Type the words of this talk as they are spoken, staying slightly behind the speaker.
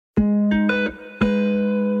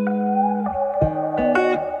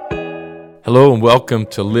Hello and welcome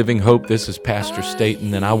to Living Hope. This is Pastor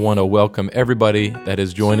Staten, and I want to welcome everybody that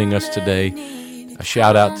is joining us today. A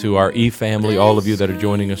shout out to our e-family, all of you that are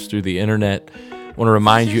joining us through the internet. I want to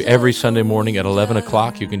remind you every Sunday morning at 11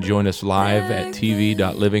 o'clock, you can join us live at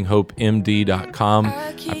tv.livinghopemd.com.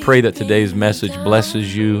 I pray that today's message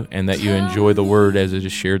blesses you and that you enjoy the word as it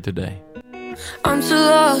is shared today. I'm too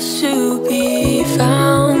lost to be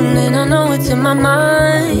found, and I know it's in my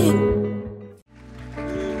mind.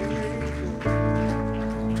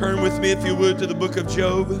 Turn with me, if you would, to the book of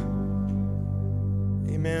Job.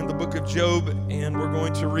 Amen. The book of Job, and we're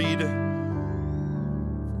going to read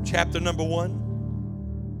chapter number 1.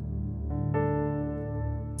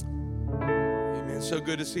 Amen. So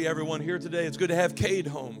good to see everyone here today. It's good to have Cade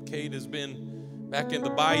home. Cade has been back in the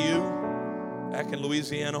bayou, back in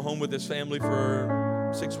Louisiana, home with his family for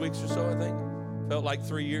 6 weeks or so, I think. Felt like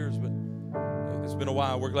 3 years, but it's been a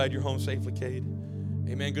while. We're glad you're home safely, Cade.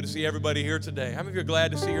 Amen. Good to see everybody here today. How many of you are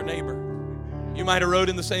glad to see your neighbor? You might have rode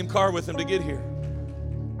in the same car with them to get here.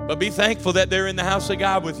 But be thankful that they're in the house of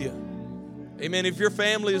God with you. Amen. If your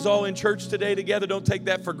family is all in church today together, don't take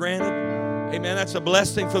that for granted. Amen. That's a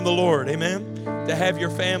blessing from the Lord. Amen. To have your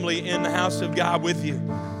family in the house of God with you.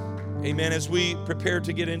 Amen. As we prepare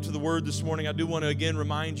to get into the Word this morning, I do want to again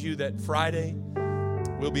remind you that Friday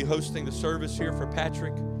we'll be hosting the service here for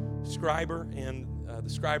Patrick Scriber, and the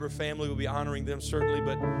Scriber family will be honoring them certainly,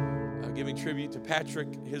 but giving tribute to Patrick,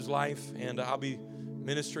 his life, and I'll be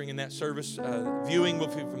ministering in that service. Viewing will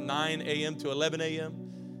be from 9 a.m. to 11 a.m.,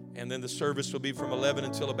 and then the service will be from 11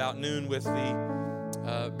 until about noon with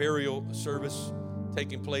the burial service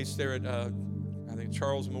taking place there at, I think,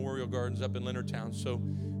 Charles Memorial Gardens up in Leonardtown. So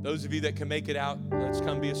those of you that can make it out, let's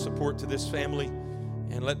come be a support to this family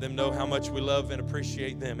and let them know how much we love and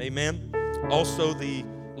appreciate them. Amen. Also, the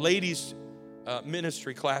ladies'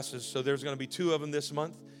 ministry classes. So there's going to be 2 of them this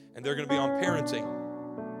month, and they're going to be on parenting.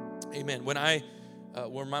 Amen. When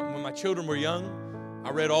my children were young,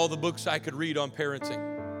 I read all the books I could read on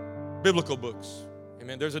parenting, biblical books.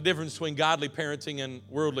 Amen. There's a difference between godly parenting and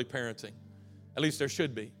worldly parenting. At least there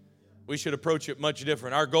should be. We should approach it much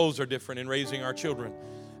different. Our goals are different in raising our children.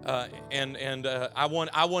 I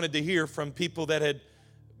wanted to hear from people that had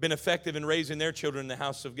been effective in raising their children in the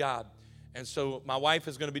house of God. And so my wife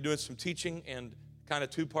is going to be doing some teaching, and kind of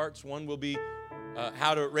 2 parts. One will be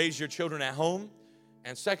how to raise your children at home,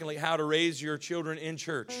 and secondly, how to raise your children in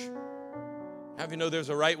church. How do you know there's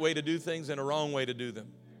a right way to do things and a wrong way to do them?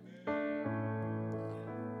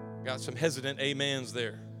 Got some hesitant amens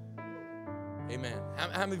there. Amen.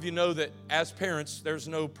 How many of you know that as parents, there's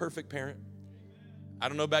no perfect parent? I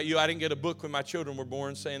don't know about you. I didn't get a book when my children were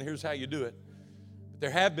born saying, here's how you do it. There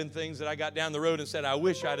have been things that I got down the road and said, I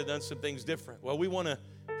wish I'd have done some things different. Well, we want to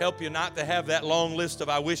help you not to have that long list of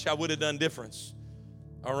I wish I would have done difference.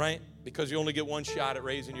 All right? Because you only get one shot at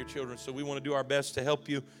raising your children. So we want to do our best to help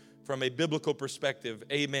you from a biblical perspective.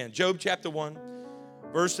 Amen. Job chapter 1,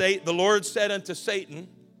 verse 8, the Lord said unto Satan,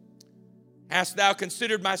 hast thou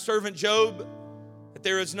considered my servant Job, that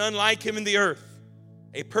there is none like him in the earth,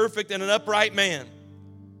 a perfect and an upright man,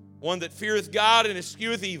 one that feareth God and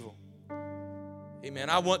escheweth evil.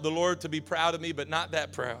 Amen. I want the Lord to be proud of me, but not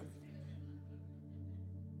that proud.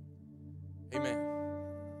 Amen.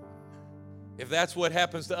 If that's what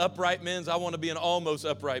happens to upright men, I want to be an almost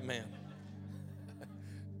upright man.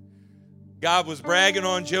 God was bragging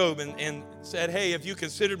on Job and said, hey, have you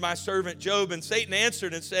considered my servant Job? And Satan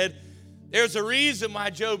answered and said, there's a reason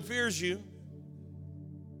why Job fears you.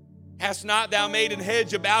 Hast not thou made an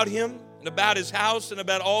hedge about him and about his house and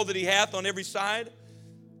about all that he hath on every side?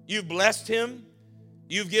 You've blessed him.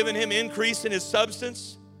 You've given him increase in his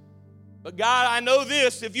substance. But God, I know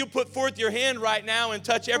this, if you put forth your hand right now and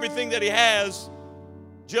touch everything that he has,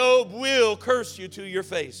 Job will curse you to your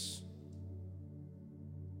face.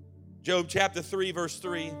 Job chapter 3, verse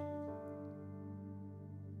 3.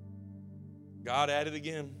 God at it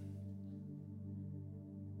again.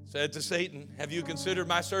 Said to Satan, have you considered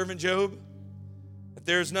my servant Job? That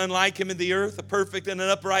there is none like him in the earth, a perfect and an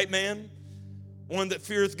upright man, one that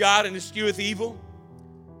feareth God and escheweth evil.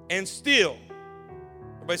 And still,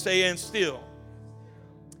 everybody say, and still,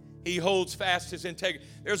 he holds fast his integrity.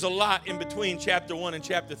 There's a lot in between chapter 1 and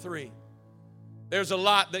chapter 3. There's a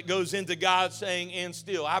lot that goes into God saying, and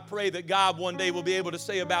still. I pray that God one day will be able to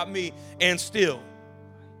say about me, and still.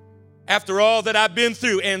 After all that I've been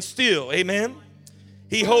through, and still, amen?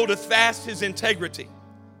 He holdeth fast his integrity.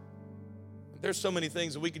 There's so many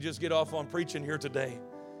things that we could just get off on preaching here today.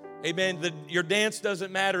 Amen. Your dance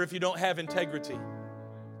doesn't matter if you don't have integrity.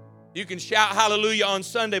 You can shout hallelujah on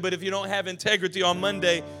Sunday, but if you don't have integrity on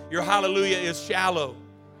Monday, your hallelujah is shallow.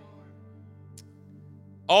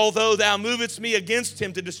 although thou movest me against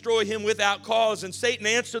him to destroy him without cause. And Satan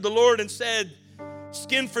answered the Lord and said,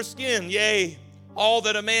 skin for skin, yea, all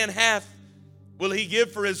that a man hath will he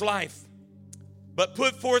give for his life. But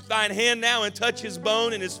put forth thine hand now and touch his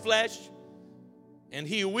bone and his flesh, and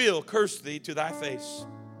he will curse thee to thy face.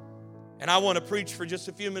 And I want to preach for just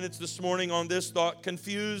a few minutes this morning on this thought: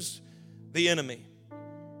 confuse the enemy.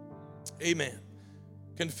 Amen.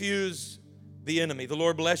 Confuse the enemy. The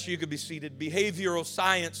Lord bless you. You could be seated. Behavioral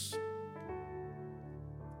science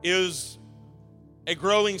is a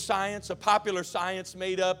growing science, a popular science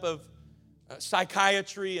made up of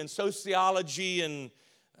psychiatry and sociology and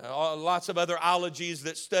lots of other ologies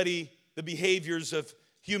that study the behaviors of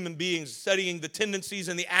human beings, studying the tendencies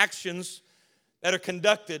and the actions that are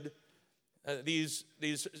conducted. These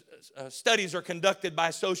studies are conducted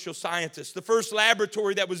by social scientists. The first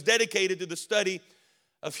laboratory that was dedicated to the study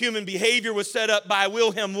of human behavior was set up by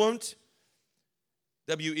Wilhelm Wundt,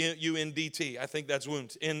 W-U-N-D-T, I think that's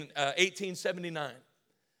Wundt, in 1879.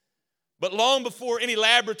 But long before any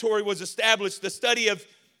laboratory was established, the study of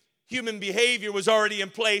human behavior was already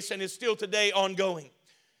in place and is still today ongoing.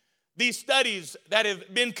 These studies that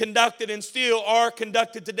have been conducted and still are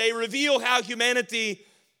conducted today reveal how humanity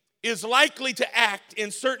is likely to act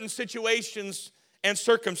in certain situations and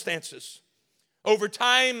circumstances. Over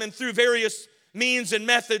time and through various means and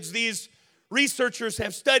methods, these researchers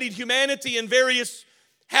have studied humanity in various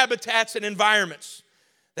habitats and environments.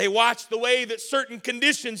 They watch the way that certain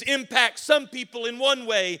conditions impact some people in one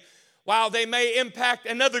way, while they may impact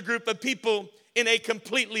another group of people in a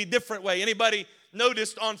completely different way. Anybody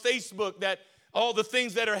noticed on Facebook that all the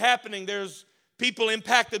things that are happening, there's people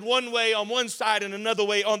impacted one way on one side and another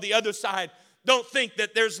way on the other side? Don't think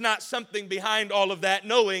that there's not something behind all of that,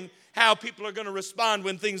 knowing how people are going to respond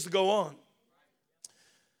when things go on.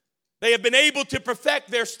 They have been able to perfect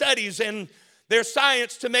their studies and their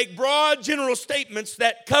science to make broad general statements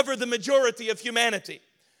that cover the majority of humanity.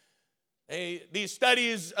 These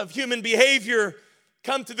studies of human behavior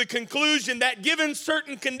come to the conclusion that given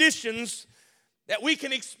certain conditions, that we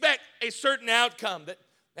can expect a certain outcome, that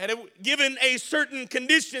given a certain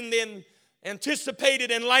condition, then anticipated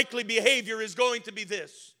and likely behavior is going to be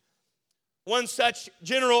this. One such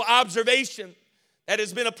general observation that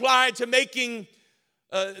has been applied to making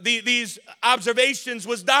these observations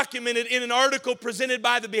was documented in an article presented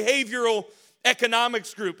by the Behavioral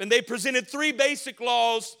Economics Group. And they presented 3 basic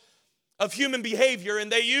laws of human behavior,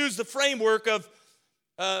 and they used the framework of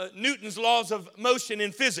Newton's laws of motion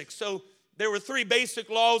in physics. So there were 3 basic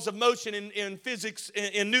laws of motion in physics,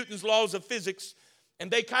 in Newton's laws of physics,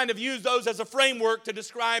 and they kind of used those as a framework to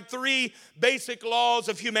describe 3 basic laws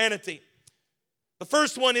of humanity. The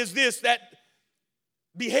first one is this, that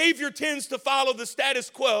behavior tends to follow the status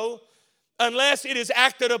quo unless it is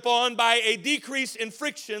acted upon by a decrease in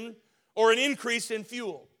friction or an increase in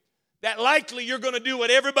fuel. That likely you're going to do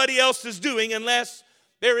what everybody else is doing unless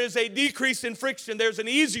there is a decrease in friction, there's an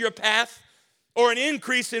easier path, or an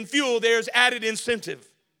increase in fuel, there's added incentive.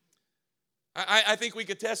 I think we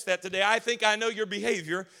could test that today. I think I know your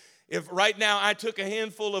behavior. If right now I took a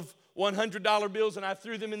handful of $100 bills and I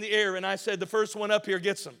threw them in the air and I said, the first one up here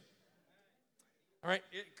gets them. All right,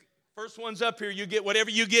 first one's up here, you get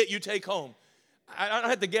whatever you get, you take home. I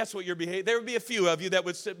don't have to guess what your behavior. There would be a few of you that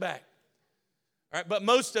would sit back. All right, but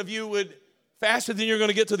most of you would, faster than you're going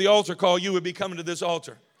to get to the altar call, you would be coming to this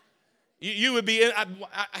altar. You would be,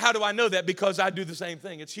 how do I know that? Because I do the same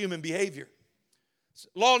thing. It's human behavior.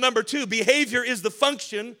 Law number 2, behavior is the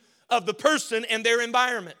function of the person and their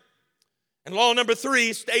environment. And law number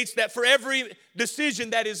 3 states that for every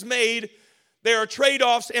decision that is made, there are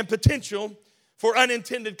trade-offs and potential for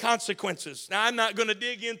unintended consequences. Now, I'm not going to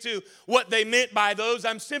dig into what they meant by those.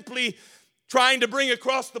 I'm simply trying to bring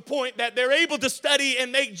across the point that they're able to study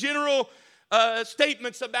and make general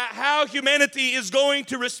statements about how humanity is going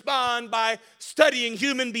to respond by studying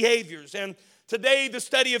human behaviors. And today, the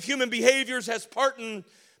study of human behaviors has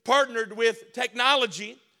partnered with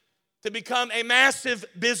technology to become a massive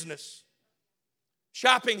business.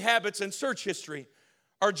 Shopping habits and search history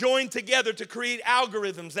are joined together to create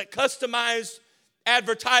algorithms that customize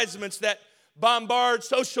advertisements that bombard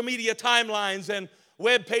social media timelines and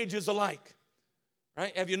web pages alike.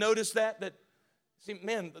 Right? Have you noticed that? See,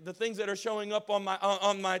 man, the things that are showing up on my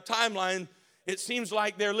timeline, it seems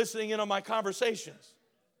like they're listening in on my conversations.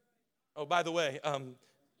 Oh, by the way,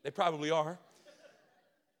 they probably are.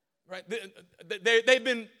 Right?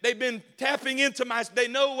 They've been tapping into they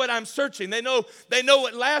know what I'm searching. They know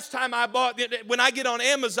what last time I bought. When I get on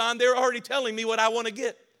Amazon, they're already telling me what I want to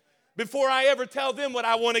get. Before I ever tell them what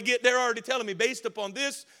I want to get, they're already telling me based upon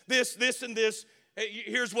this, and this, Hey,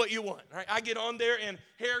 here's what you want. Right? I get on there and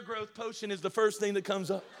hair growth potion is the first thing that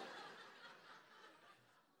comes up.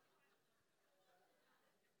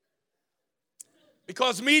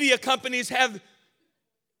 Because media companies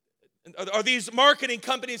these marketing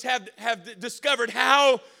companies have discovered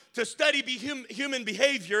how to study human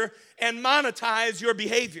behavior and monetize your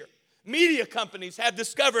behavior. Media companies have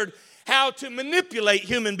discovered how to manipulate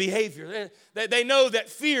human behavior. They know that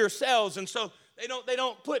fear sells, and so they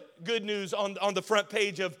don't put good news on the front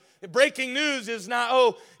page of breaking news. Is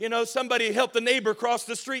not, somebody helped a neighbor cross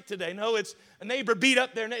the street today. No, it's a neighbor beat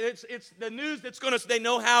up their neighbor. It's the news that's going to, they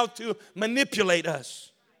know how to manipulate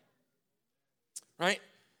us. Right?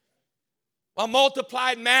 While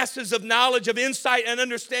multiplied masses of knowledge, of insight, and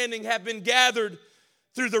understanding have been gathered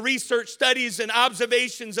through the research, studies, and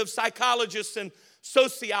observations of psychologists and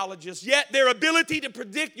sociologists, yet their ability to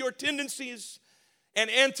predict your tendencies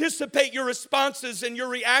and anticipate your responses and your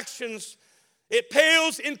reactions, it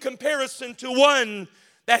pales in comparison to one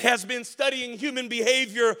that has been studying human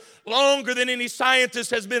behavior longer than any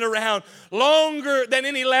scientist has been around, longer than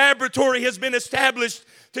any laboratory has been established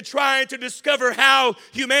to try to discover how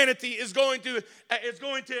humanity is going to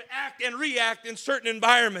act and react in certain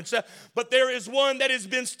environments. But there is one that has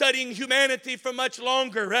been studying humanity for much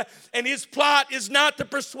longer, and his plot is not to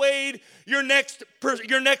persuade your next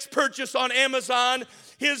purchase on Amazon.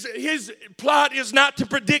 His plot is not to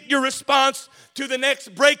predict your response to the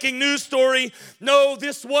next breaking news story. No,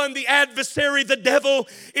 this one, the adversary, the devil,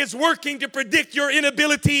 is working to predict your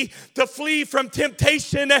inability to flee from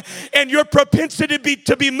temptation and your propensity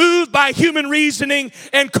to be moved by human reasoning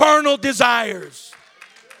and carnal desires.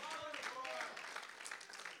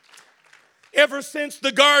 Ever since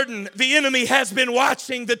the garden, the enemy has been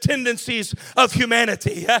watching the tendencies of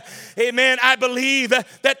humanity. Amen. I believe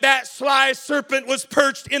that sly serpent was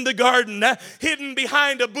perched in the garden, hidden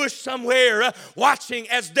behind a bush somewhere, watching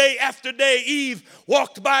as day after day Eve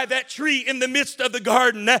walked by that tree in the midst of the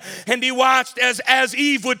garden. And he watched as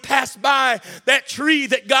Eve would pass by that tree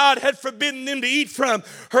that God had forbidden them to eat from.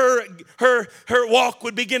 Her walk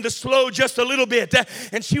would begin to slow just a little bit,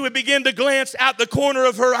 and she would begin to glance out the corner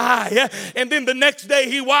of her eye. And then the next day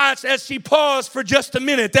he watched as she paused for just a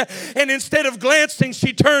minute. And instead of glancing,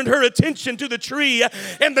 she turned her attention to the tree.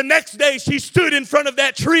 And the next day she stood in front of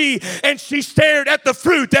that tree and she stared at the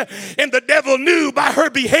fruit. And the devil knew by her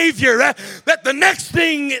behavior that the next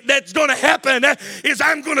thing that's going to happen is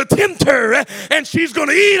I'm going to tempt her and she's going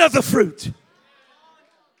to eat of the fruit.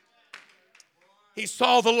 He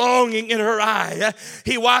saw the longing in her eye.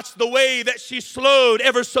 He watched the way that she slowed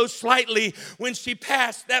ever so slightly when she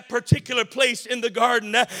passed that particular place in the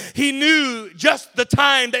garden. He knew just the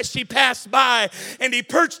time that she passed by, and he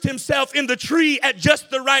perched himself in the tree at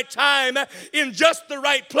just the right time, in just the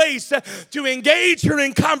right place to engage her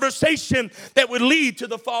in conversation that would lead to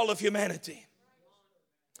the fall of humanity.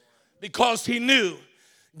 Because he knew,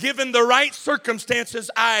 given the right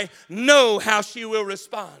circumstances, I know how she will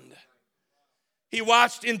respond. He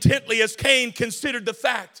watched intently as Cain considered the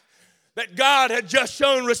fact that God had just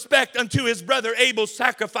shown respect unto his brother Abel's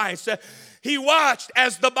sacrifice. He watched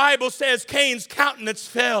as the Bible says Cain's countenance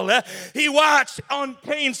fell. He watched on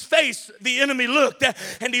Cain's face. The enemy looked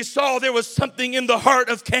and he saw there was something in the heart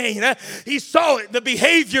of Cain. He saw it. The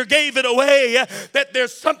behavior gave it away that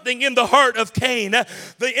there's something in the heart of Cain.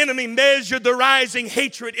 The enemy measured the rising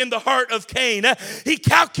hatred in the heart of Cain. He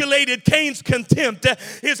calculated Cain's contempt,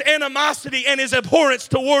 his animosity, and his abhorrence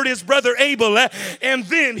toward his brother Abel. And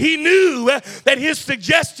then he knew that his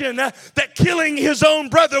suggestion that killing his own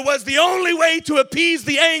brother was the only way to appease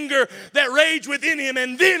the anger that raged within him.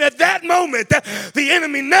 And then at that moment, the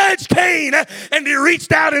enemy nudged Cain and he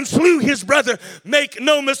reached out and slew his brother. Make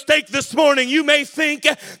no mistake this morning, you may think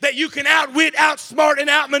that you can outwit, outsmart, and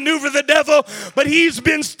outmaneuver the devil, but he's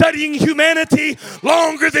been studying humanity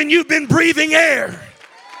longer than you've been breathing air.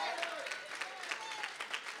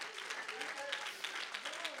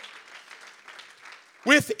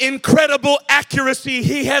 With incredible accuracy,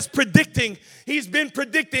 he's been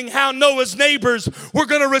predicting how Noah's neighbors were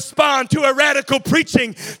going to respond to a radical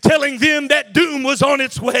preaching telling them that doom was on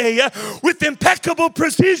its way. With impeccable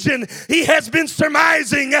precision, he has been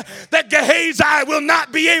surmising that Gehazi will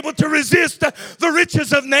not be able to resist the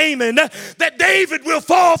riches of Naaman, that David will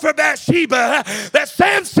fall for Bathsheba, that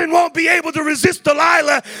Samson won't be able to resist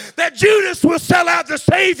Delilah, that Judas will sell out the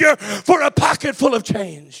Savior for a pocket full of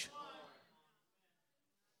change.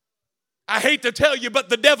 I hate to tell you, but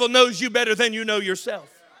the devil knows you better than you know yourself.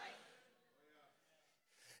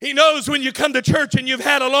 He knows when you come to church and you've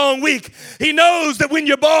had a long week. He knows that when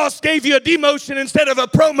your boss gave you a demotion instead of a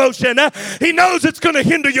promotion. He knows it's going to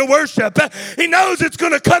hinder your worship. He knows it's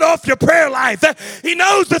going to cut off your prayer life. He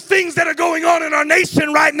knows the things that are going on in our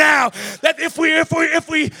nation right now, that if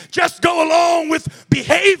we just go along with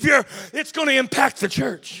behavior, it's going to impact the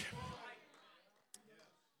church.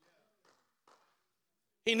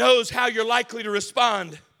 He knows how you're likely to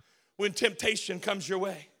respond when temptation comes your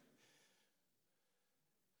way.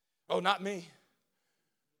 Oh, not me.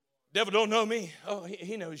 Devil don't know me. Oh,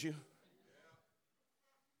 he knows you.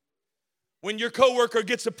 When your coworker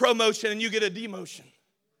gets a promotion and you get a demotion.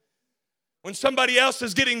 When somebody else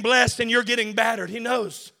is getting blessed and you're getting battered, he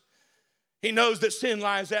knows. He knows that sin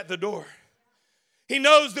lies at the door. He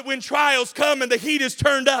knows that when trials come and the heat is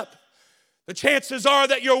turned up, the chances are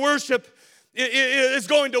that your worship is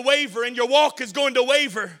going to waver and your walk is going to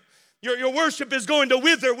waver. Your worship is going to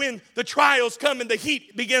wither when the trials come and the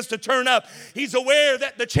heat begins to turn up. He's aware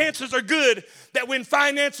that the chances are good that when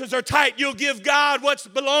finances are tight, you'll give God what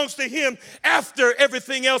belongs to him after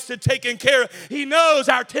everything else is taken care of. He knows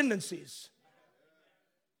our tendencies.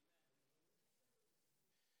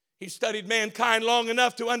 He studied mankind long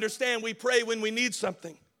enough to understand we pray when we need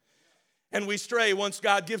something and we stray once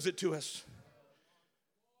God gives it to us.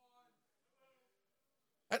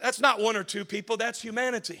 That's not one or two people, that's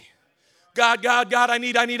humanity. God, I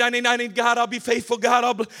need, God, I'll be faithful,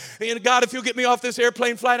 God, God, if you'll get me off this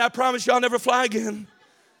airplane flight, I promise you I'll never fly again.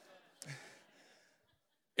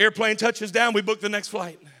 Airplane touches down, we book the next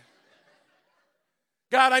flight.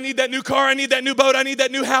 God, I need that new car, I need that new boat, I need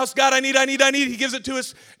that new house, God, I need. He gives it to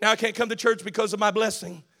us. Now I can't come to church because of my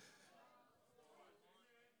blessing.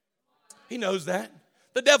 He knows that.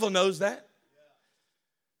 The devil knows that.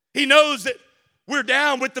 He knows that we're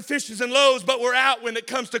down with the fishes and loaves, but we're out when it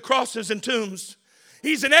comes to crosses and tombs.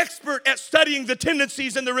 He's an expert at studying the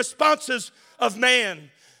tendencies and the responses of man.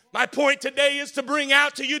 My point today is to bring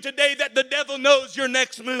out to you today that the devil knows your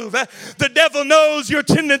next move. The devil knows your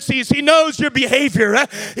tendencies. He knows your behavior.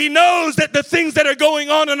 He knows that the things that are going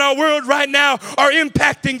on in our world right now are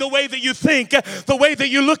impacting the way that you think, the way that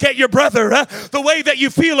you look at your brother, the way that you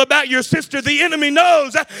feel about your sister. The enemy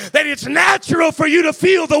knows that it's natural for you to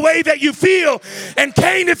feel the way that you feel. And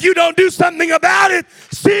Cain, if you don't do something about it,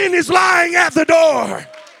 sin is lying at the door.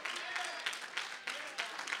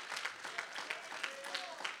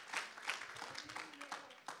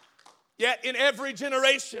 Yet in every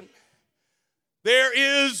generation, there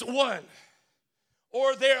is one,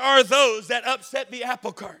 or there are those that upset the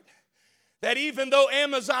apple cart. That even though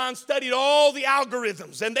Amazon studied all the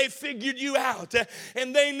algorithms and they figured you out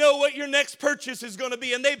and they know what your next purchase is going to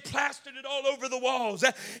be and they've plastered it all over the walls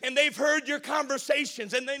and they've heard your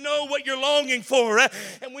conversations and they know what you're longing for.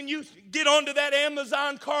 And when you get onto that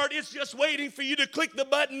Amazon cart, it's just waiting for you to click the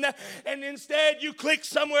button and instead you click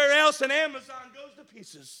somewhere else and Amazon goes to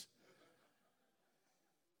pieces.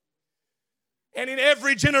 And in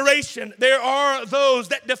every generation, there are those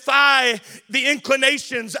that defy the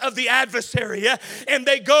inclinations of the adversary, and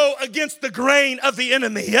they go against the grain of the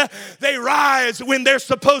enemy. They rise when they're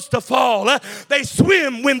supposed to fall. They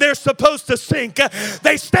swim when they're supposed to sink.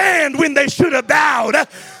 They stand when they should have bowed.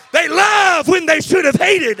 They love when they should have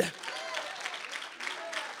hated.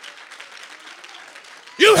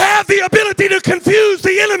 You have the ability to confuse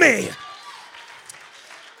the enemy.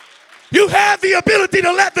 You have the ability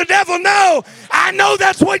to let the devil know, I know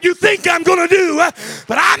that's what you think I'm going to do,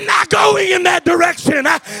 but I'm not going in that direction.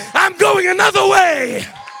 I'm going another way.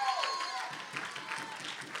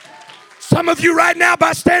 Some of you right now,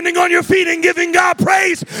 by standing on your feet and giving God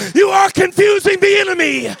praise, you are confusing the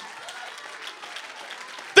enemy.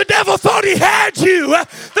 The devil thought he had you.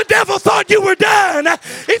 The devil thought you were done.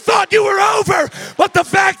 He thought you were over. But the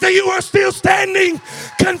fact that you are still standing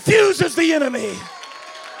confuses the enemy.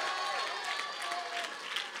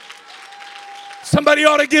 Somebody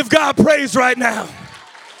ought to give God praise right now.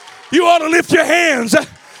 You ought to lift your hands.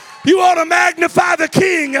 You ought to magnify the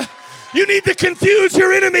King. You need to confuse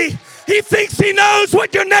your enemy. He thinks he knows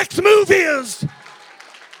what your next move is.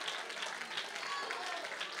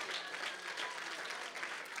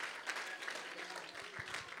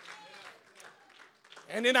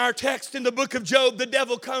 And in our text in the book of Job, the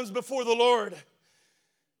devil comes before the Lord.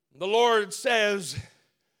 The Lord says,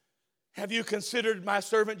 have you considered my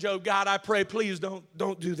servant Job? God, I pray, please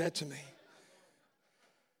don't do that to me.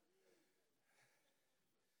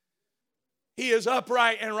 He is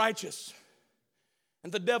upright and righteous.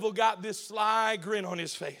 And the devil got this sly grin on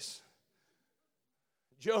his face.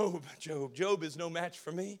 Job is no match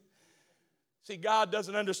for me. See, God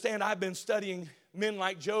doesn't understand. I've been studying men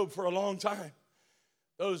like Job for a long time.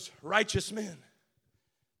 Those righteous men.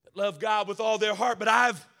 that love God with all their heart. But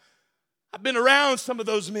I've been around some of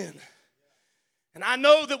those men. And I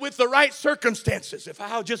know that with the right circumstances, if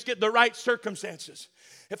I'll just get the right circumstances,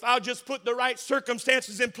 if I'll just put the right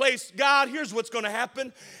circumstances in place, God, here's what's going to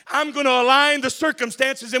happen. I'm going to align the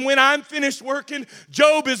circumstances, and when I'm finished working,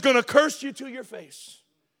 Job is going to curse you to your face.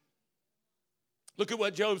 Look at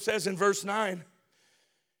what Job says in verse 9.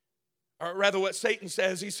 Or rather what Satan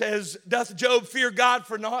says. He says, doth Job fear God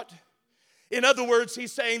for naught? In other words,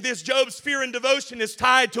 he's saying this: Job's fear and devotion is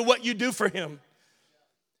tied to what you do for him.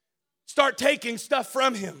 Start taking stuff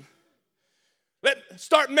from him.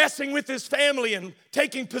 Start messing with his family and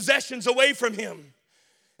taking possessions away from him.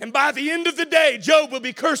 And by the end of the day, Job will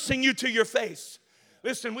be cursing you to your face.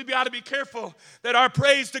 Listen, we've got to be careful that our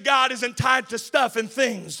praise to God isn't tied to stuff and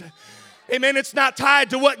things. Amen. It's not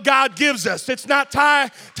tied to what God gives us. It's not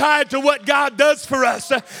tied to what God does for us.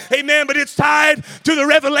 Amen. But it's tied to the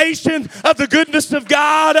revelation of the goodness of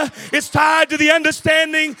God. It's tied to the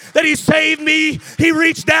understanding that He saved me. He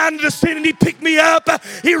reached down into sin and He picked me up.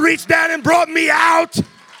 He reached down and brought me out.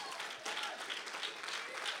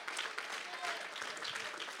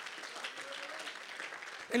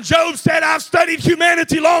 And Job said, I've studied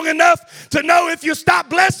humanity long enough to know if you stop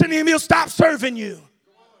blessing him, he'll stop serving you.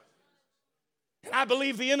 And I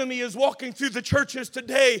believe the enemy is walking through the churches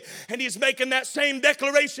today, and he's making that same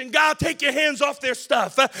declaration. God, take your hands off their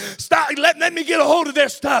stuff. Stop. Let me get a hold of their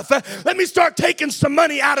stuff. Let me start taking some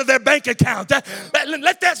money out of their bank account.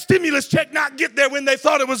 Let that stimulus check not get there when they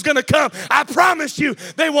thought it was going to come. I promise you,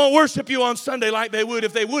 they won't worship you on Sunday like they would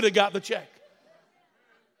if they would have got the check.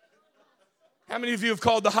 How many of you have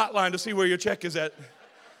called the hotline to see where your check is at?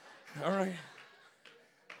 All right.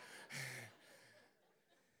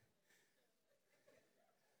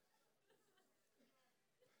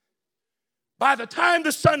 By the time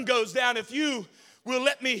the sun goes down, if you will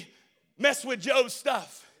let me mess with Job's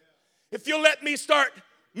stuff, if you'll let me start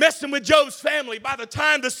messing with Job's family, by the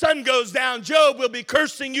time the sun goes down, Job will be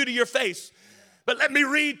cursing you to your face. But let me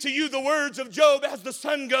read to you the words of Job as the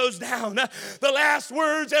sun goes down. The last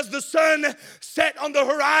words as the sun set on the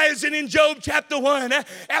horizon in Job chapter 1.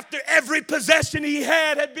 After every possession he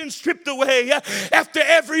had been stripped away, after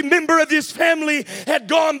every member of his family had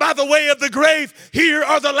gone by the way of the grave, here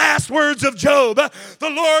are the last words of Job. The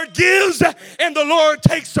Lord gives and the Lord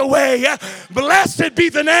takes away. Blessed be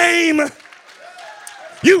the name.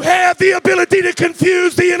 You have the ability to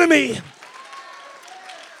confuse the enemy.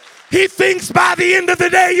 He thinks by the end of the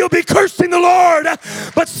day you'll be cursing the Lord.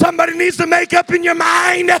 But somebody needs to make up in your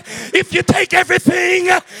mind, if you take everything,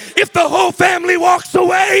 if the whole family walks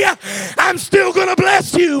away, I'm still going to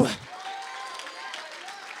bless you.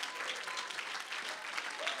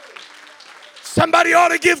 Somebody ought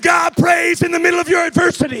to give God praise in the middle of your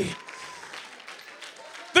adversity.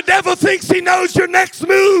 The devil thinks he knows your next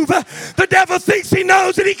move. The devil thinks he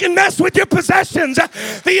knows that he can mess with your possessions.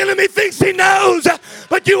 The enemy thinks he knows,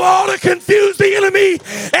 but you ought to confuse the enemy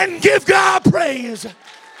and give God praise.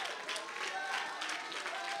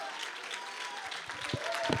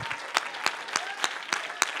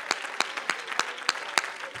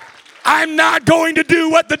 I'm not going to do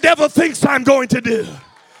what the devil thinks I'm going to do.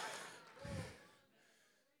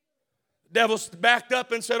 The devil backed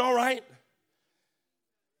up and said, all right.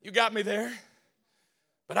 You got me there.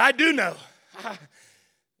 But I do know.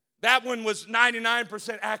 That one was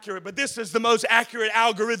 99% accurate, but this is the most accurate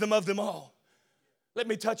algorithm of them all. Let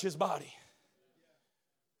me touch his body.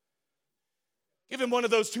 Give him one of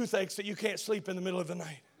those toothaches that you can't sleep in the middle of the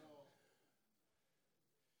night.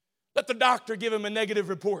 Let the doctor give him a negative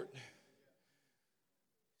report.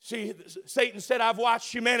 See, Satan said, I've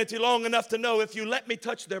watched humanity long enough to know if you let me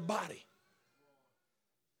touch their body,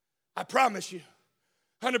 I promise you,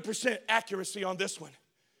 100% accuracy on this one,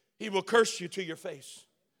 he will curse you to your face.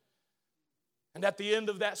 And at the end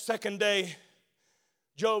of that second day,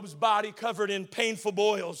 Job's body covered in painful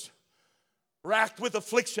boils, racked with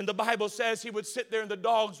affliction. The Bible says he would sit there and the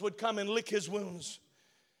dogs would come and lick his wounds.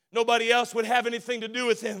 Nobody else would have anything to do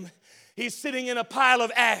with him. He's sitting in a pile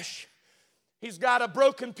of ash. He's got a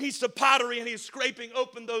broken piece of pottery and he's scraping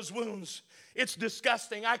open those wounds. It's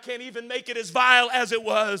disgusting. I can't even make it as vile as it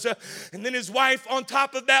was. And then his wife on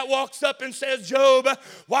top of that walks up and says, Job,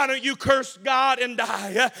 why don't you curse God and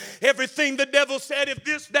die? Everything the devil said, if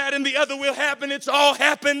this, that, and the other will happen, it's all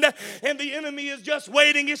happened. And the enemy is just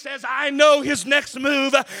waiting. He says, I know his next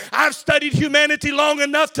move. I've studied humanity long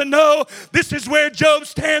enough to know this is where Job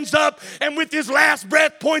stands up and with his last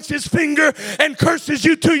breath points his finger and curses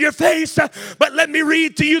you to your face. But let me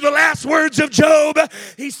read to you the last words of Job.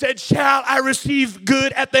 He said, shall I receive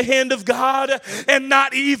good at the hand of God and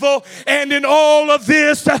not evil? And in all of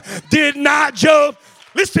this, did not Job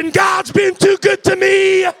Listen, God's been too good to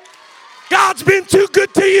me. God's been too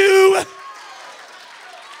good to you.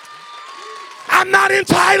 I'm not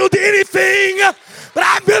entitled to anything, but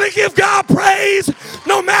I'm going to give God praise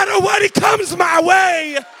no matter what it comes my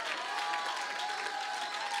way.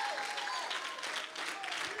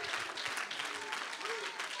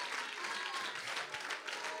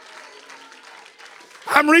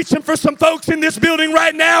 I'm reaching for some folks in this building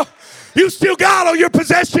right now. You still got all your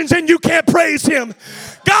possessions and you can't praise him.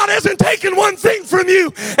 God hasn't taken one thing from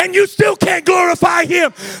you and you still can't glorify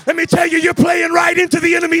him. Let me tell you, you're playing right into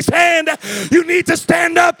the enemy's hand. You need to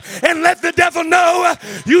stand up and let the devil know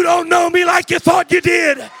you don't know me like you thought you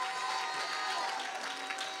did.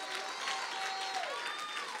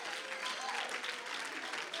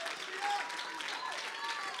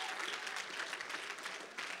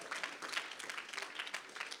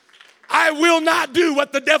 I will not do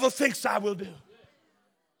what the devil thinks I will do.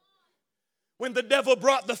 When the devil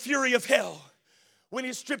brought the fury of hell, when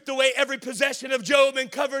he stripped away every possession of Job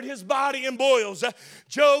and covered his body in boils,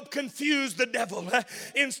 Job confused the devil.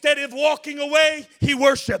 Instead of walking away, he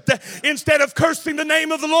worshiped. Instead of cursing the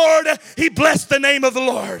name of the Lord, he blessed the name of the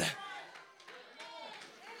Lord.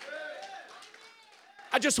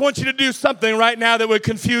 I just want you to do something right now that would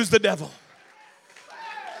confuse the devil.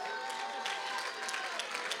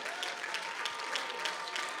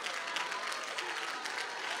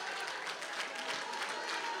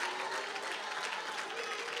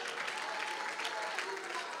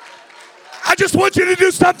 I just want you to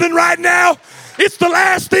do something right now. It's the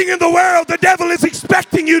last thing in the world the devil is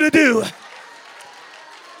expecting you to do.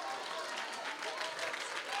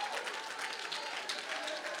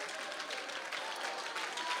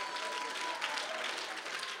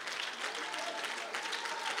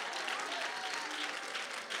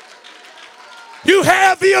 You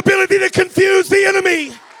have the ability to confuse the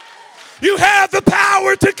enemy. You have the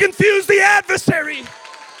power to confuse the adversary.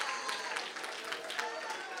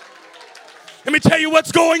 Let me tell you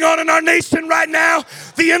what's going on in our nation right now.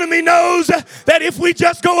 The enemy knows that if we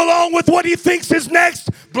just go along with what he thinks is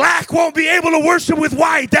next, black won't be able to worship with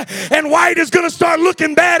white, and white is going to start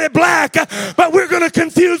looking bad at black. But we're going to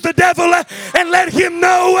confuse the devil and let him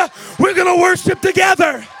know we're going to worship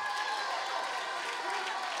together.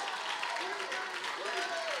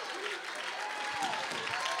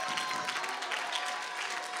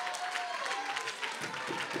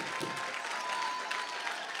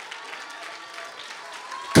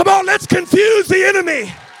 Come on, let's confuse the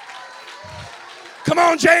enemy. Come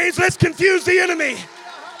on, James, let's confuse the enemy.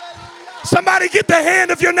 Somebody get the hand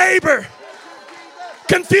of your neighbor.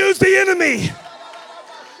 Confuse the enemy.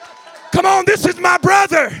 Come on, this is my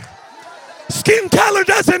brother. Skin color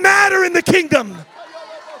doesn't matter in the kingdom.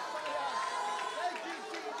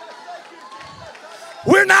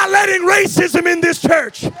 We're not letting racism in this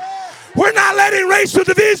church. We're not letting racial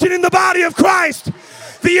division in the body of Christ.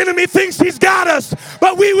 The enemy thinks he's got us,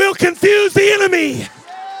 but we will confuse the enemy.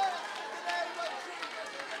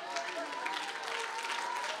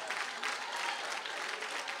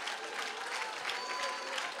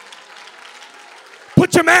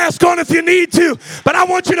 Put your mask on if you need to, but I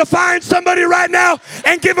want you to find somebody right now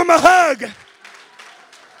and give them a hug.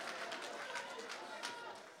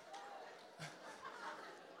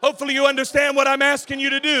 Hopefully you understand what I'm asking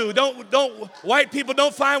you to do. Don't white people,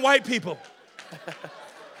 don't find white people.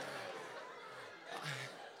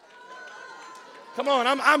 Come on,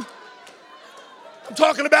 I'm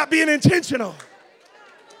talking about being intentional.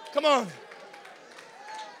 Come on.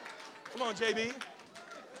 Come on, JB.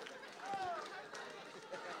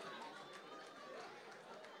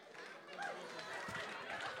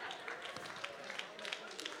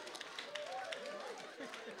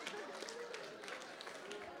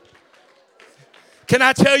 Can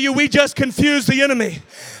I tell you, we just confused the enemy.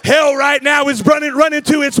 Hell right now is running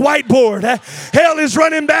to its whiteboard. Hell is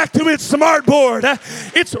running back to its smartboard.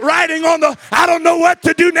 It's writing on the, I don't know what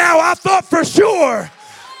to do now. I thought for sure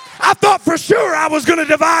I was going to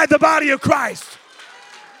divide the body of Christ.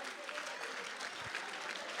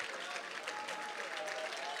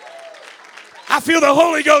 I feel the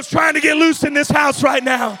Holy Ghost trying to get loose in this house right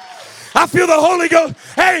now. I feel the Holy Ghost.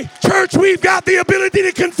 Hey, church, we've got the ability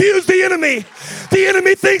to confuse the enemy. The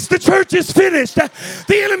enemy thinks the church is finished.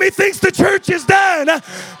 The enemy thinks the church is done.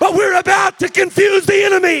 But we're about to confuse the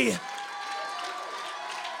enemy.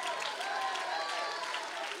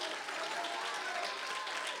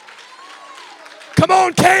 Come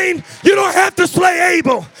on, Cain, you don't have to slay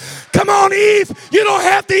Abel. Come on, Eve, you don't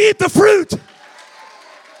have to eat the fruit.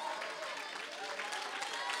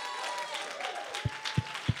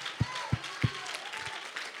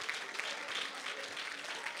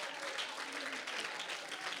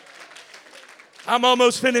 I'm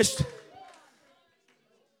almost finished.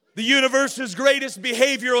 The universe's greatest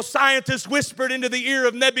behavioral scientist whispered into the ear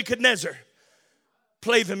of Nebuchadnezzar,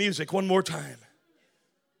 play the music one more time.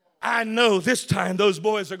 I know this time those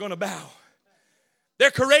boys are going to bow.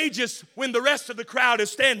 They're courageous when the rest of the crowd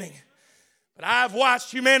is standing. But I've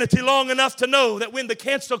watched humanity long enough to know that when the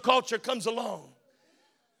cancel culture comes along,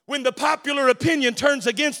 when the popular opinion turns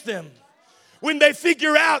against them, when they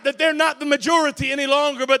figure out that they're not the majority any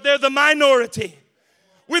longer, but they're the minority,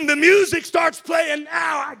 when the music starts playing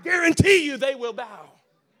now, I guarantee you they will bow.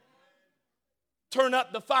 Turn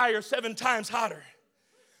up the fire 7 times hotter.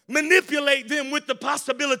 Manipulate them with the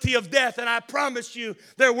possibility of death, and I promise you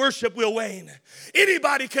their worship will wane.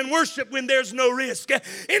 Anybody can worship when there's no risk.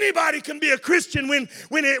 Anybody can be a Christian when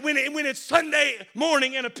it's Sunday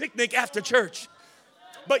morning and a picnic after church.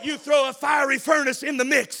 But you throw a fiery furnace in the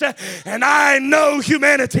mix, and I know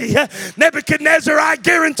humanity. Nebuchadnezzar, I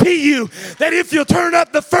guarantee you that if you turn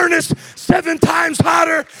up the furnace 7 times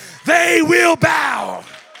hotter, they will bow.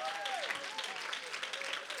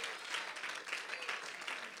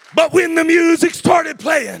 But when the music started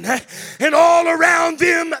playing and all around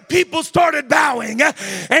them people started bowing,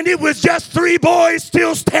 and it was just 3 boys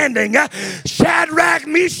still standing, Shadrach,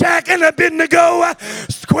 Meshach, and Abednego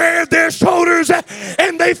squared their shoulders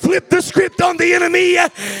and they flipped the script on the enemy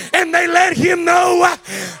and they let him know,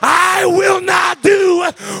 I will not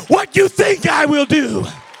do what you think I will do.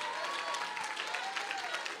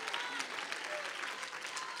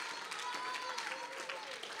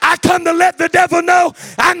 I come to let the devil know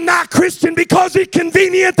I'm not Christian because it's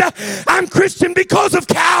convenient. I'm Christian because of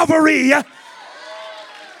Calvary.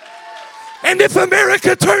 And if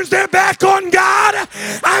America turns their back on God,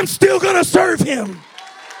 I'm still going to serve him.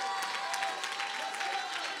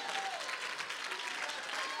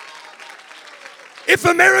 If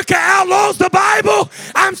America outlaws the Bible,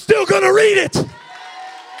 I'm still going to read it.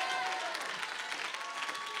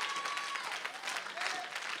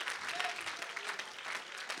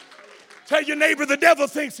 Tell your neighbor, the devil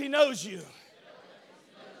thinks he knows you.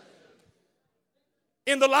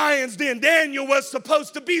 In the lion's den, Daniel was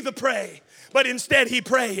supposed to be the prey, but instead he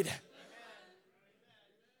prayed.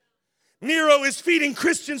 Nero is feeding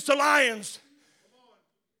Christians to lions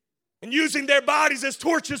and using their bodies as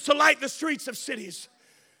torches to light the streets of cities.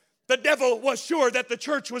 The devil was sure that the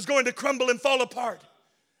church was going to crumble and fall apart,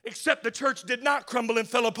 except the church did not crumble and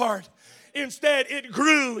fell apart. Instead, it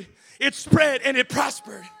grew, it spread, and it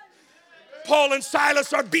prospered. Paul and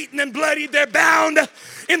Silas are beaten and bloodied. They're bound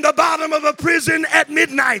in the bottom of a prison at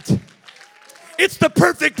midnight. It's the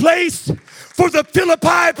perfect place for the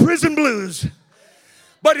Philippi prison blues.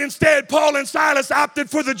 But instead, Paul and Silas opted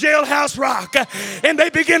for the jailhouse rock. And they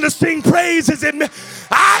begin to sing praises. And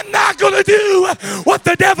I'm not going to do what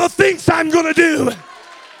the devil thinks I'm going to do.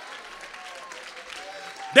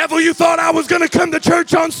 Devil, you thought I was going to come to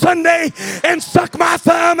church on Sunday and suck my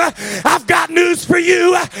thumb? I've got news for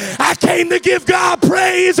you. I came to give God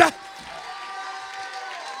praise.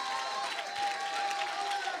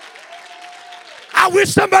 I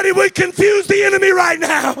wish somebody would confuse the enemy right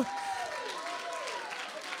now.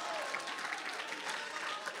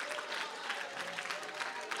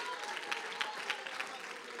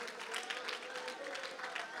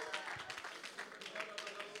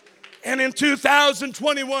 And in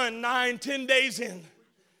 2021, 10 days in,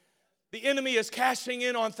 the enemy is cashing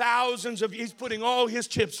in on he's putting all his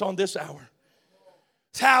chips on this hour.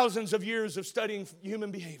 Thousands of years of studying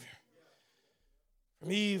human behavior.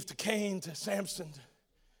 From Eve to Cain to Samson to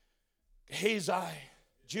Gehazi,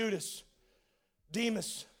 Judas,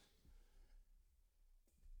 Demas.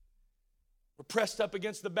 We're pressed up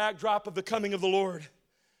against the backdrop of the coming of the Lord.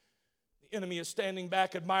 The enemy is standing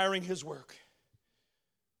back admiring his work.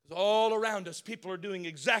 All around us, people are doing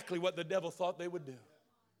exactly what the devil thought they would do.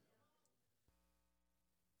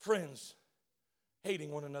 Friends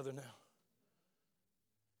hating one another now.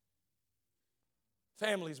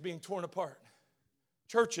 Families being torn apart.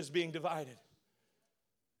 Churches being divided.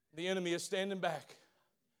 The enemy is standing back.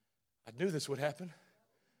 I knew this would happen.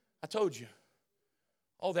 I told you.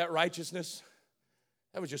 All that righteousness,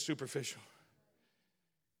 that was just superficial.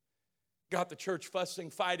 Got the church fussing,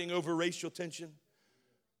 fighting over racial tension.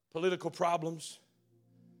 Political problems,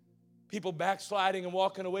 people backsliding and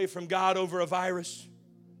walking away from God over a virus,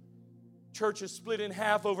 churches split in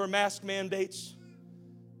half over mask mandates,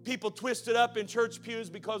 people twisted up in church pews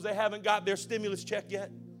because they haven't got their stimulus check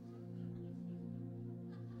yet.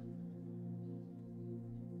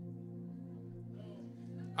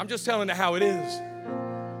 I'm just telling you how it is.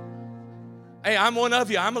 Hey, I'm one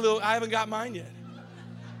of you. I haven't got mine yet.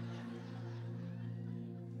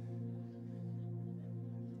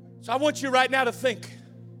 So I want you right now to think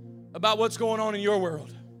about what's going on in your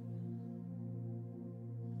world.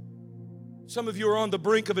 Some of you are on the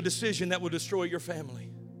brink of a decision that will destroy your family.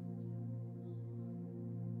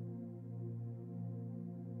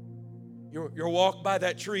 Your walk by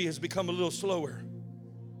that tree has become a little slower.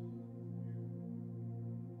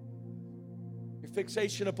 Your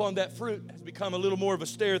fixation upon that fruit has become a little more of a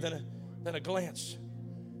stare than a glance.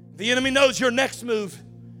 The enemy knows your next move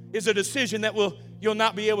is a decision that you'll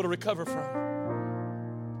not be able to recover from.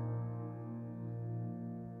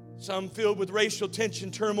 Some filled with racial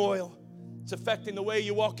tension, turmoil. It's affecting the way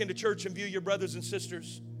you walk into church and view your brothers and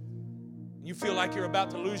sisters. You feel like you're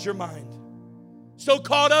about to lose your mind. So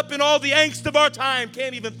caught up in all the angst of our time,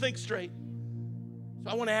 can't even think straight.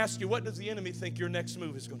 So I want to ask you, what does the enemy think your next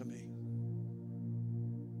move is going to be?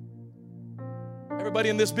 Everybody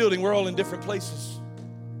in this building, we're all in different places.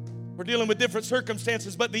 We're dealing with different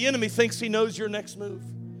circumstances, but the enemy thinks he knows your next move.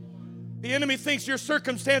 The enemy thinks your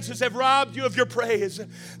circumstances have robbed you of your praise.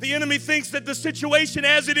 The enemy thinks that the situation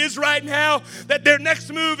as it is right now, that their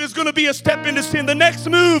next move is going to be a step into sin. The next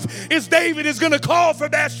move is David is going to call for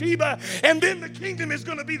Bathsheba, and then the kingdom is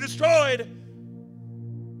going to be destroyed.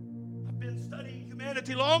 I've been studying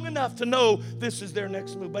humanity long enough to know this is their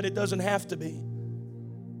next move, but it doesn't have to be.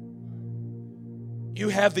 You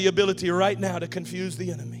have the ability right now to confuse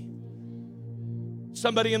the enemy.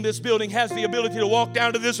 Somebody in this building has the ability to walk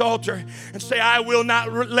down to this altar and say, I will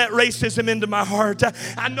not let racism into my heart.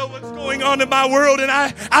 I know what's going on in my world and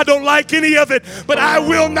I don't like any of it, but I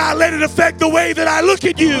will not let it affect the way that I look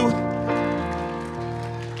at you.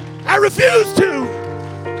 I refuse to.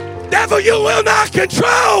 Devil, you will not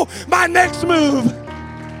control my next move.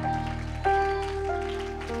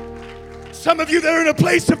 Some of you that are in a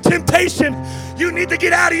place of temptation, you need to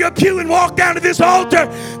get out of your pew and walk down to this altar.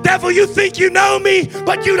 Devil, you think you know me,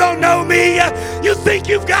 but you don't know me. You think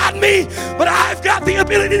you've got me, but I've got the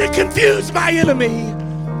ability to confuse my enemy.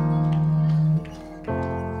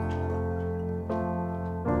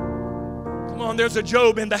 Come on, there's a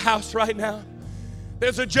Job in the house right now.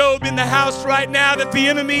 There's a Job in the house right now that the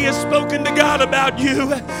enemy has spoken to God about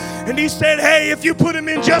you. And he said, hey, if you put him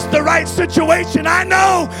in just the right situation, I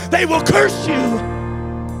know they will curse you.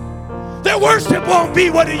 Their worship won't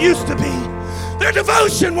be what it used to be. Their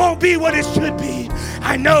devotion won't be what it should be.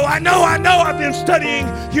 I know. I've been studying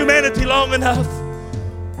humanity long enough.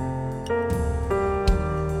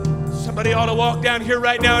 Somebody ought to walk down here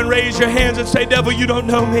right now and raise your hands and say, devil, you don't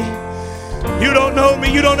know me. You don't know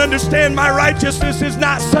me. You don't understand. My righteousness is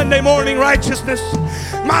not Sunday morning righteousness.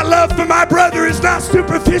 My love for my brother is not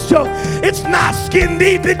superficial. It's not skin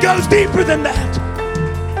deep. It goes deeper than that.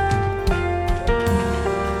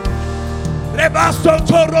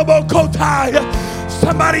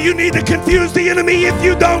 Somebody, you need to confuse the enemy. If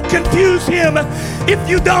you don't confuse him, if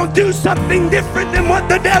you don't do something different than what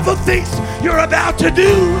the devil thinks you're about to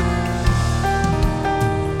do,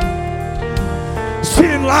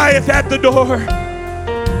 sin lieth at the door.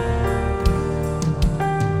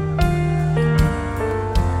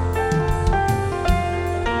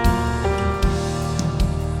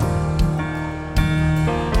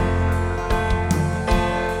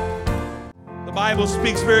 The Bible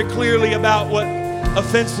speaks very clearly about what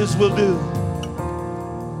offenses will do.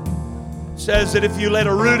 It says that if you let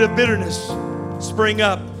a root of bitterness spring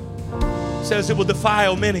up, it says it will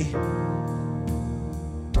defile many.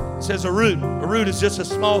 It says a root is just a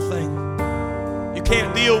small thing. You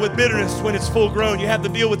can't deal with bitterness when it's full grown. You have to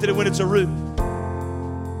deal with it when it's a root.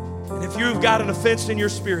 And if you've got an offense in your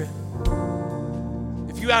spirit,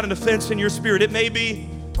 it may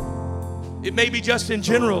be just in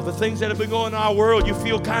general, the things that have been going on in our world, you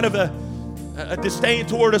feel kind of a disdain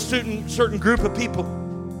toward a certain group of people.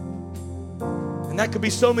 And that could be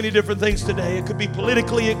so many different things today. It could be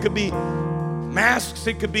politically, it could be masks,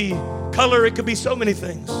 it could be color, it could be so many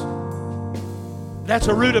things. That's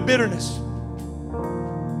a root of bitterness.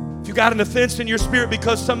 If you got an offense in your spirit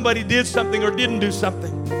because somebody did something or didn't do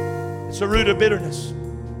something, it's a root of bitterness.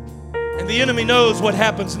 And the enemy knows what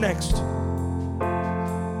happens next.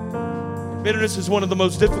 Bitterness is one of the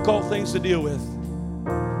most difficult things to deal with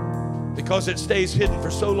because it stays hidden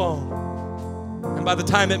for so long. And by the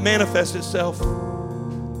time it manifests itself,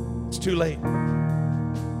 it's too late.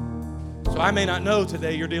 So I may not know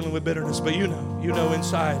today you're dealing with bitterness, but you know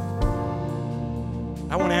inside.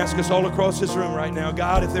 I want to ask us all across this room right now,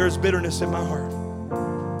 God, if there is bitterness in my heart,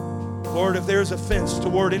 Lord, if there is offense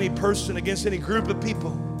toward any person, against any group of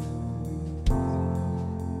people,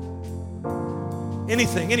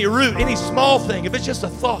 anything, any root, any small thing, if it's just a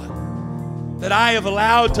thought that I have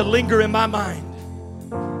allowed to linger in my mind,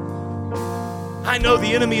 I know the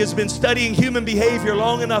enemy has been studying human behavior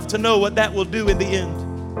long enough to know what that will do in the end.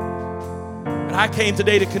 And I came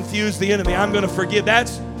today to confuse the enemy. I'm going to forgive.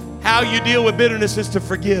 That's how you deal with bitterness, is to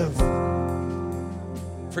forgive.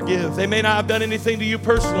 Forgive. They may not have done anything to you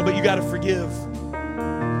personal, but you got to forgive.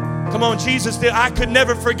 Come on, Jesus did. I could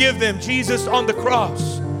never forgive them. Jesus on the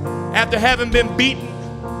cross, after having been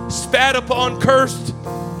beaten, spat upon, cursed,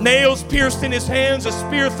 nails pierced in his hands, a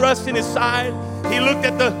spear thrust in his side, he looked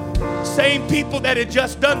at the same people that had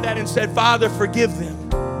just done that and said, Father, forgive them.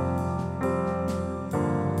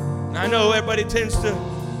 And I know everybody tends to,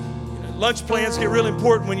 lunch plans get real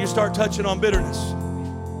important when you start touching on bitterness.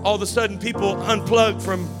 All of a sudden people unplug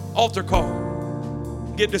from altar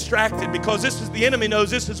call, get distracted, because the enemy knows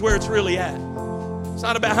this is where it's really at. It's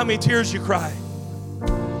not about how many tears you cry.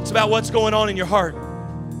 It's about what's going on in your heart.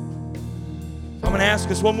 I'm going to ask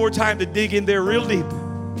us one more time to dig in there real deep.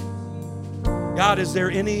 God, is there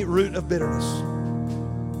any root of bitterness?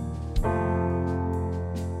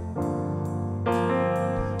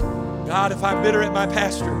 God, if I'm bitter at my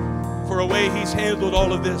pastor for a way he's handled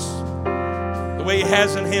all of this, the way he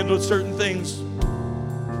hasn't handled certain things,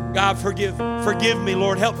 God, forgive me,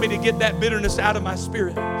 Lord. Help me to get that bitterness out of my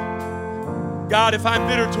spirit. God, if I'm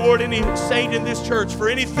bitter toward any saint in this church for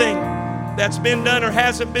anything that's been done or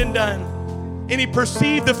hasn't been done, any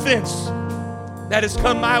perceived offense that has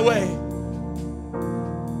come my way,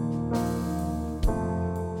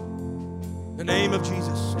 in the name of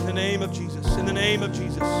Jesus, in the name of Jesus, in the name of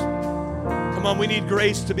Jesus. Come on, we need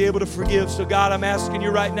grace to be able to forgive. So God, I'm asking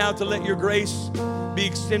you right now to let your grace be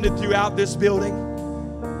extended throughout this building.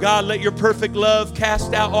 God, let your perfect love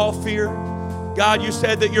cast out all fear. God, you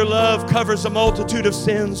said that your love covers a multitude of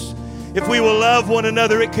sins. If we will love one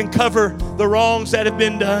another, it can cover the wrongs that have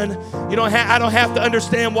been done. I don't have to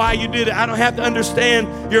understand why you did it. I don't have to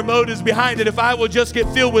understand your motives behind it. If I will just get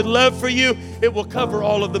filled with love for you, it will cover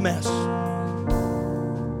all of the mess.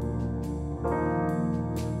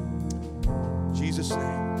 Jesus'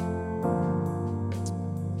 name.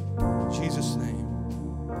 Jesus' name.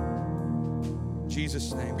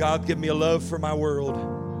 Jesus' name. God, give me a love for my world.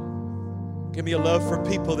 Give me a love for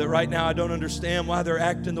people that right now I don't understand why they're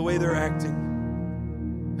acting the way they're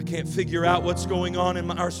acting. I can't figure out what's going on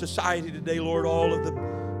in our society today, Lord, all of the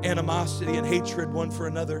animosity and hatred one for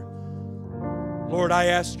another. Lord, I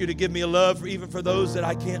ask you to give me a love even for those that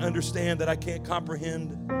I can't understand, that I can't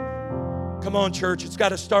comprehend. Come on, church, it's got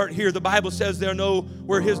to start here. The Bible says they'll know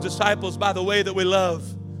we're his disciples by the way that we love.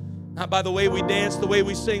 Not by the way we dance, the way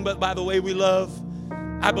we sing, but by the way we love.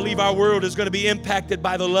 I believe our world is going to be impacted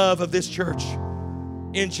by the love of this church.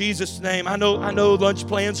 In Jesus' name. I know lunch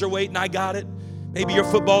plans are waiting. I got it. Maybe your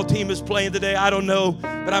football team is playing today. I don't know.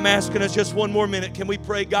 But I'm asking us just one more minute. Can we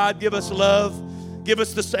pray, God, give us love. Give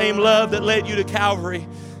us the same love that led you to Calvary.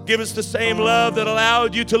 Give us the same love that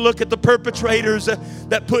allowed you to look at the perpetrators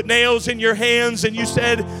that put nails in your hands and you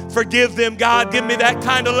said, forgive them. God, give me that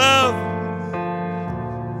kind of love.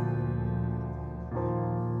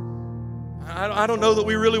 I don't know that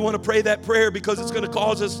we really want to pray that prayer because it's going to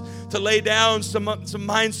cause us to lay down some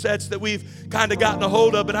mindsets that we've kind of gotten a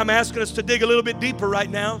hold of. But I'm asking us to dig a little bit deeper right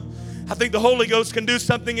now. I think the Holy Ghost can do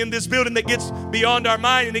something in this building that gets beyond our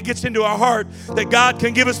mind and it gets into our heart. That God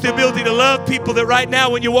can give us the ability to love people that right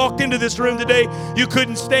now when you walked into this room today, you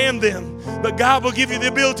couldn't stand them. But God will give you the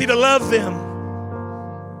ability to love them.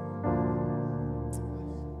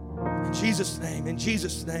 In Jesus' name, in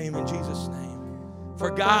Jesus' name, in Jesus' name. For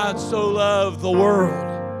God so loved the world,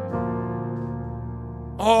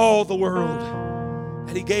 all the world,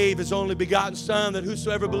 that he gave his only begotten Son, that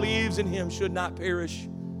whosoever believes in him should not perish,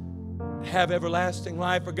 but have everlasting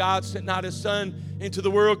life. For God sent not his Son into the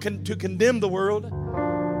world to condemn the world,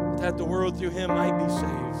 but that the world through him might be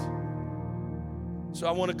saved. So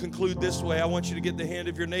I want to conclude this way. I want you to get the hand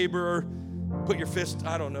of your neighbor or put your fist,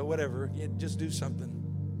 I don't know, whatever. Just do something.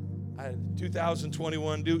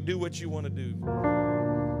 2021, do what you want to do.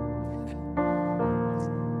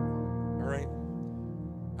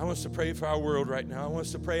 I want us to pray for our world right now. I want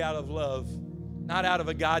us to pray out of love, not out of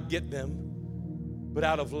a God get them, but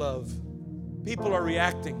out of love. People are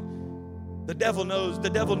reacting. The devil knows. The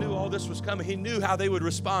devil knew all this was coming. He knew how they would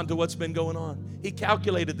respond to what's been going on. He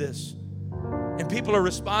calculated this. And people are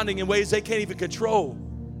responding in ways they can't even control.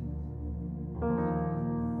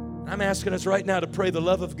 I'm asking us right now to pray the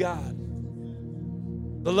love of God.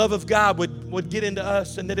 The love of God would get into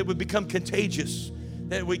us and that it would become contagious.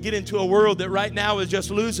 That we get into a world that right now is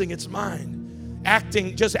just losing its mind,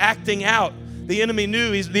 acting out. The enemy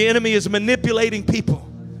knew the enemy is manipulating people.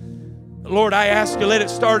 Lord, I ask you, let it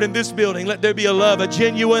start in this building. Let there be a love, a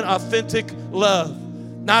genuine, authentic love,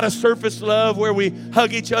 not a surface love where we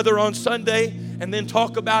hug each other on Sunday and then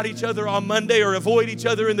talk about each other on Monday or avoid each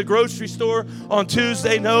other in the grocery store on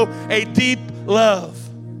Tuesday. No, a deep love.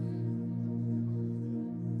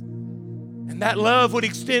 And that love would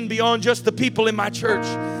extend beyond just the people in my church.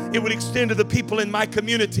 It would extend to the people in my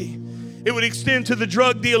community. It would extend to the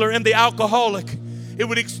drug dealer and the alcoholic. It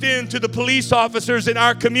would extend to the police officers in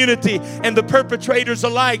our community and the perpetrators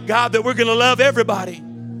alike, God, that we're going to love everybody.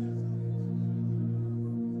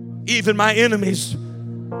 Even my enemies.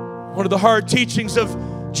 One of the hard teachings of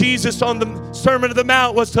Jesus on the Sermon on the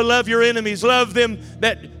Mount was to love your enemies. Love them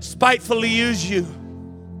that spitefully use you.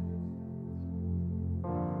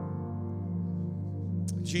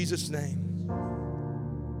 In Jesus' name.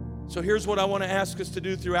 So here's what I want to ask us to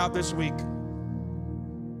do throughout this week.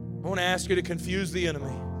 I want to ask you to confuse the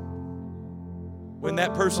enemy. When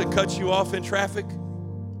that person cuts you off in traffic,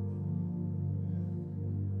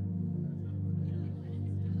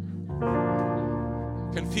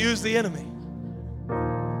 confuse the enemy.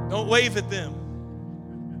 Don't wave at them.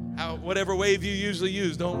 Whatever wave you usually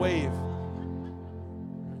use, don't wave.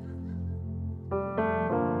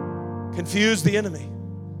 Confuse the enemy.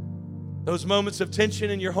 Those moments of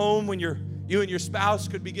tension in your home when you and your spouse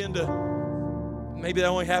could begin to, maybe that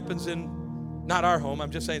only happens in, not our home,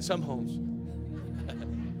 I'm just saying some homes.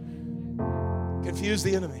 Confuse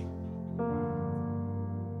the enemy.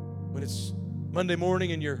 When it's Monday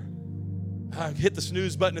morning and you're hit the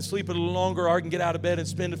snooze button and sleep a little longer, or I can get out of bed and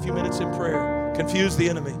spend a few minutes in prayer. Confuse the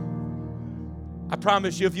enemy. I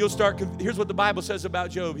promise you, if you'll start, here's what the Bible says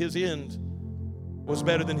about Job. His end was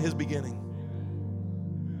better than his beginning.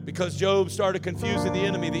 Because Job started confusing the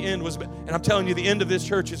enemy, the end was, and I'm telling you, the end of this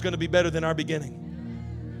church is going to be better than our beginning.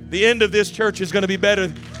 The end of this church is going to be better.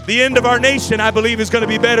 The end of our nation, I believe, is going to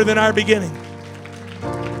be better than our beginning.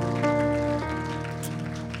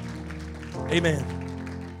 Amen.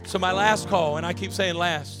 So my last call, and I keep saying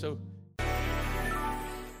last, so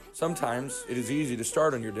sometimes it is easy to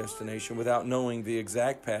start on your destination without knowing the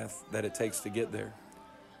exact path that it takes to get there.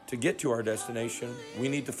 To get to our destination, we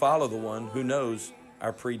need to follow the one who knows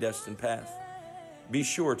our predestined path. Be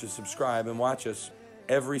sure to subscribe and watch us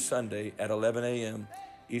every Sunday at 11 a.m.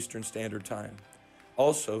 Eastern Standard Time.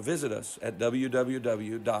 Also, visit us at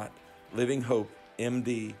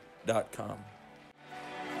www.livinghopemd.com.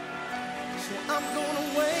 So I'm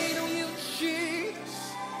gonna wait on